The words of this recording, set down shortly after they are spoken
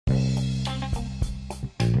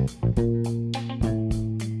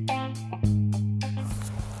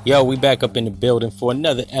Yo, we back up in the building for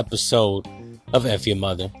another episode of F Your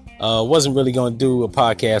Mother. Wasn't really going to do a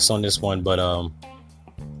podcast on this one, but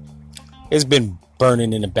it's been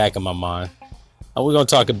burning in the back of my mind. We're going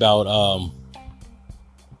to talk about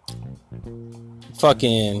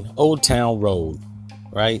fucking Old Town Road,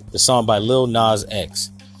 right? The song by Lil Nas X,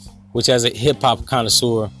 which, as a hip-hop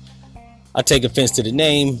connoisseur, I take offense to the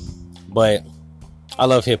name, but I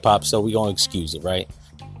love hip-hop, so we're going to excuse it, right?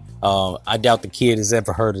 I doubt the kid has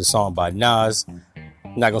ever heard of the song by Nas. I'm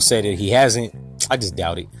not going to say that he hasn't. I just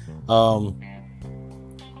doubt it.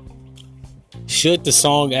 Should the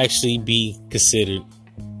song actually be considered,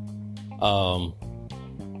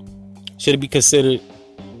 should it be considered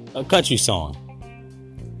a country song?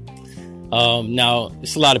 Now,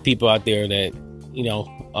 there's a lot of people out there that,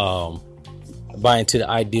 buy into the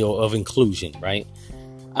ideal of inclusion, right?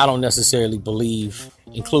 I don't necessarily believe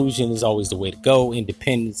inclusion is always the way to go.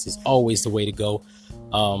 Independence is always the way to go.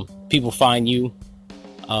 People find you.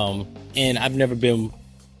 And I've never been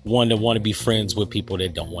one to want to be friends with people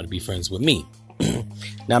that don't want to be friends with me.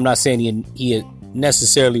 Now, I'm not saying he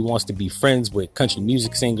necessarily wants to be friends with country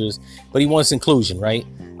music singers, but he wants inclusion, right?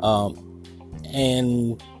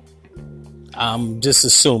 And I'm just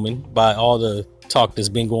assuming by all the talk that's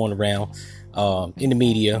been going around in the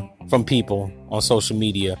media, from people on social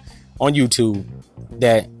media, on YouTube,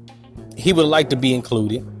 that he would like to be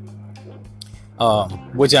included,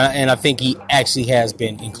 I think he actually has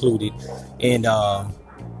been included in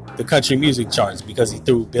the country music charts because he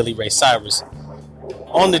threw Billy Ray Cyrus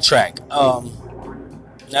on the track.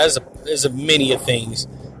 There's a many of things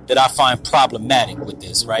that I find problematic with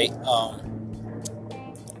this, right?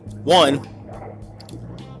 One,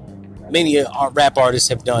 many of our rap artists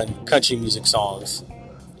have done country music songs,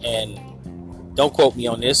 and don't quote me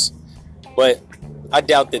on this, but I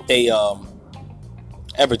doubt that they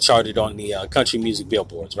ever charted on the country music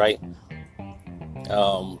billboards, right?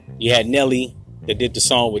 You had Nelly that did the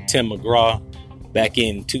song with Tim McGraw back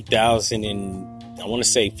in 2000 and I want to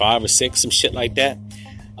say 5 or 6, some shit like that.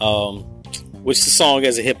 Which the song,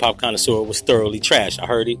 as a hip hop connoisseur, was thoroughly trash. I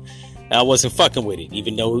heard it and I wasn't fucking with it,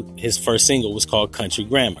 even though his first single was called Country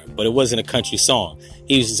Grammar, but it wasn't a country song.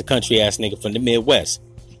 He was just a country ass nigga from the Midwest.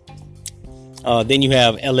 Then you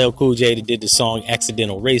have LL Cool J that did the song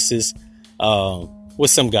Accidental Racist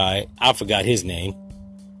with some guy, I forgot his name.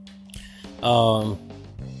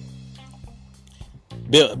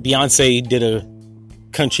 Beyonce did a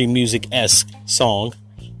country music-esque song,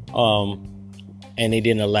 and they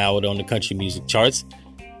didn't allow it on the country music charts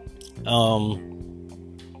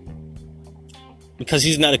because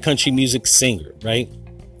he's not a country music singer, right?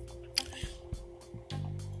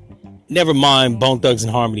 Never mind, Bone Thugs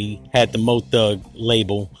and Harmony had the Mo Thug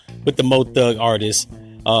label with the Mo Thug artists,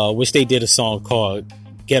 which they did a song called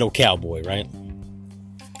Ghetto Cowboy, right?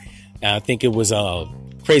 And I think it was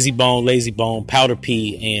Crazy Bone, Lazy Bone, Powder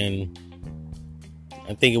P, and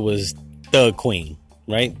I think it was Thug Queen,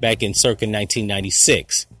 right? Back in circa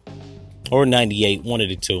 1996 or 98, one of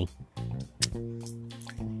the two.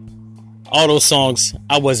 All those songs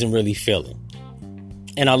I wasn't really feeling.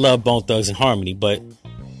 And I love Bone Thugs and Harmony, but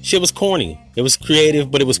shit was corny. It was creative,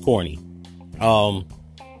 but it was corny.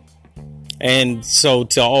 And so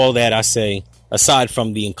to all that, I say, aside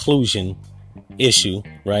from the inclusion issue,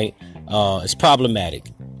 right? It's problematic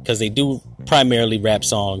because they do primarily rap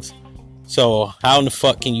songs. So how in the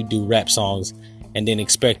fuck can you do rap songs and then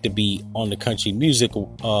expect to be on the country music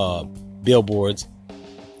billboards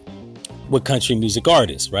with country music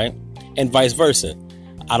artists, right? And vice versa.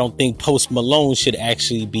 I don't think Post Malone should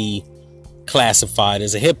actually be classified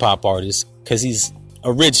as a hip hop artist because he's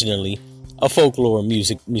originally a folklore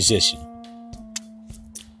musician,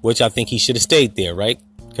 which I think he should have stayed there, right?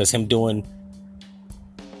 Because him doing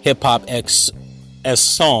hip hop X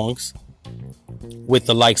songs with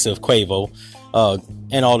the likes of Quavo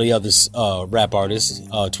and all the others rap artists,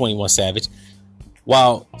 21 Savage,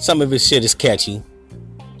 while some of his shit is catchy,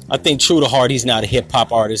 I think true to heart he's not a hip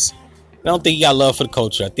hop artist. I don't think he got love for the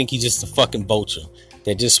culture. I think he's just a fucking vulture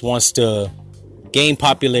that just wants to gain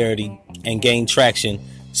popularity and gain traction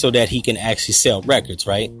so that he can actually sell records,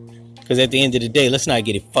 right? Because at the end of the day, let's not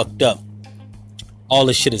get it fucked up. All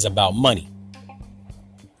this shit is about money.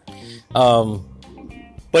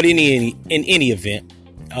 But in any event,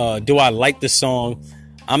 do I like the song?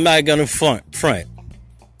 I'm not gonna front.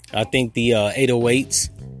 I think the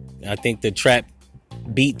 808s, I think the trap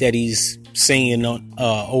beat that he's singing on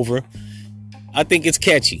over, I think it's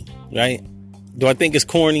catchy, right? Do I think it's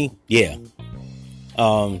corny? Yeah.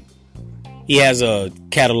 He has a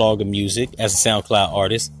catalog of music as a SoundCloud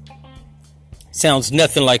artist. Sounds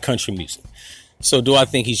nothing like country music. So do I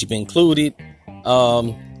think he should be included?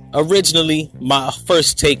 Originally, my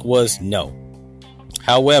first take was no.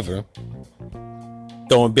 However,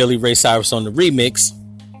 throwing Billy Ray Cyrus on the remix,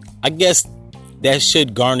 I guess that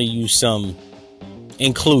should garner you some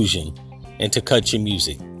inclusion into country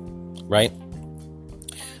music, right?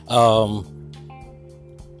 And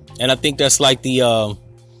I think that's like the, you know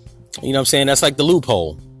what I'm saying? That's like the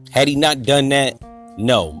loophole. Had he not done that,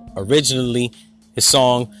 no. Originally, his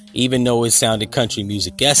song, even though it sounded country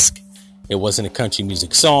music-esque, it wasn't a country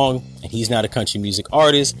music song, and he's not a country music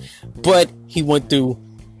artist, but he went through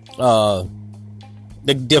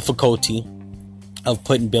the difficulty of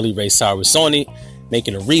putting Billy Ray Cyrus on it,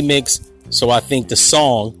 making a remix. So I think the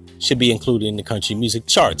song should be included in the country music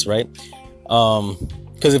charts, right?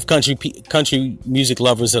 Because if country music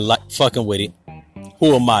lovers are fucking with it,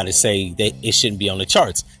 who am I to say that it shouldn't be on the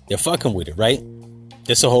charts? They're fucking with it, right?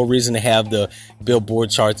 That's the whole reason to have the Billboard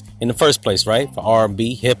charts in the first place, right? For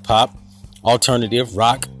R&B, hip hop, alternative,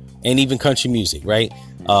 rock, and even country music, right?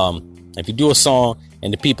 If you do a song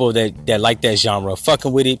and the people that like that genre are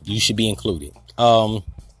fucking with it, you should be included. Let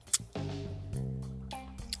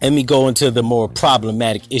me go into the more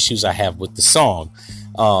problematic issues I have with the song.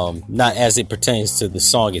 Not as it pertains to the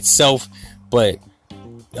song itself, but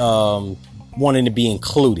wanting to be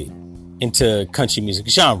included into country music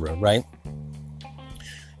genre, right?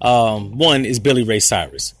 One is Billy Ray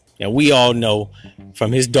Cyrus. Now, we all know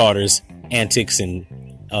from his daughter's antics and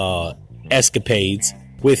escapades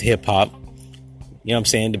with hip hop, you know what I'm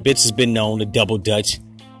saying? The bitch has been known to double dutch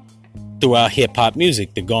throughout hip hop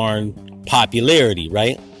music to garner popularity,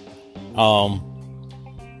 right?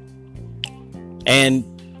 And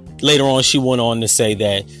later on, she went on to say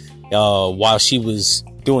that while she was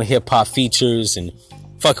doing hip hop features and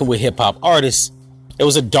fucking with hip hop artists, it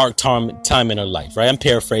was a dark time in her life, right? I'm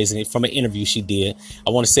paraphrasing it from an interview she did.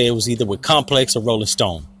 I want to say it was either with Complex or Rolling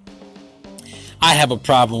Stone. I have a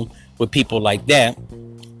problem with people like that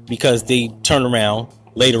because they turn around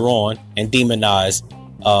later on and demonize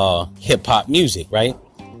hip hop music, right?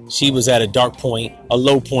 She was at a dark point, a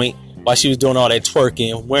low point, while she was doing all that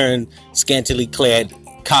twerking, wearing scantily clad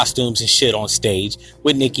costumes and shit on stage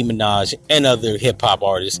with Nicki Minaj and other hip hop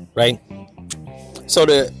artists, right? So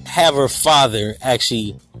to have her father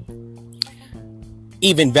actually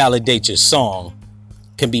even validate your song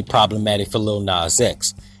can be problematic for Lil Nas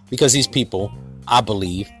X, because these people, I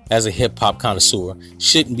believe, as a hip hop connoisseur,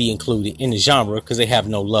 shouldn't be included in the genre because they have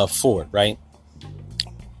no love for it, right?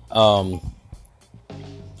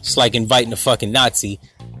 It's like inviting a fucking Nazi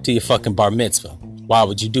to your fucking bar mitzvah. Why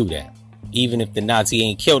would you do that? Even if the Nazi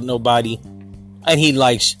ain't killed nobody and he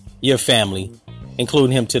likes your family,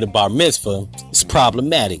 including him to the bar mitzvah, it's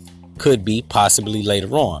problematic. Could be possibly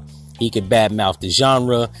later on. He could badmouth the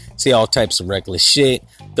genre, say all types of reckless shit,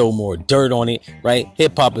 throw more dirt on it, right?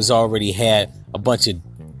 Hip hop has already had a bunch of,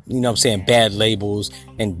 you know what I'm saying, bad labels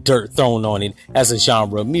and dirt thrown on it as a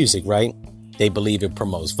genre of music, right? They believe it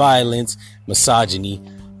promotes violence, misogyny,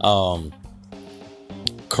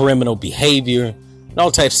 criminal behavior, and all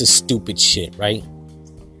types of stupid shit, right?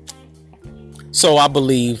 So I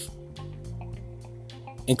believe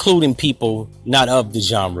including people not of the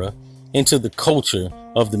genre into the culture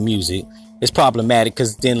of the music is problematic,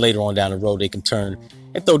 because then later on down the road they can turn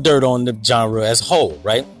and throw dirt on the genre as a whole,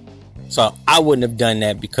 right? So I wouldn't have done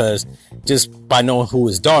that, because just by knowing who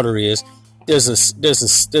his daughter is,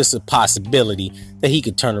 there's a possibility that he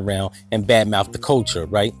could turn around and badmouth the culture,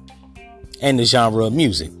 right? And the genre of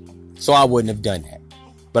music. So I wouldn't have done that.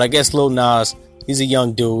 But I guess Lil Nas, he's a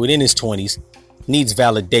young dude in his 20s, needs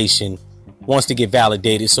validation, wants to get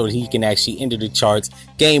validated so that he can actually enter the charts,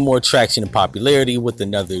 gain more traction and popularity with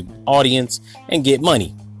another audience, and get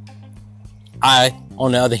money. I,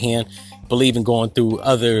 on the other hand, believe in going through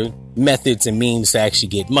other methods and means to actually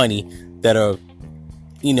get money that are,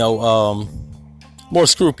 you know, more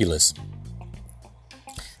scrupulous.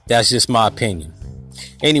 That's just my opinion.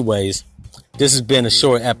 Anyways, this has been a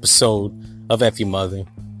short episode of F Your Mother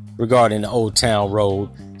regarding the Old Town Road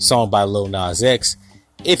song by Lil Nas X.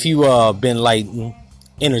 If you been enlightened,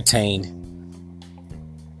 entertained,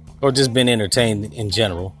 or just been entertained in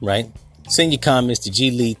general, right? Send your comments to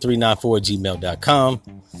glead394@gmail.com.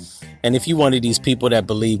 And if you one of these people that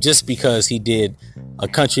believe just because he did a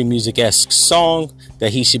country music-esque song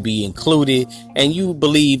that he should be included, and you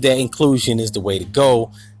believe that inclusion is the way to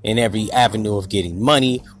go in every avenue of getting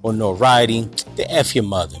money or notoriety, then F your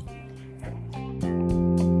mother.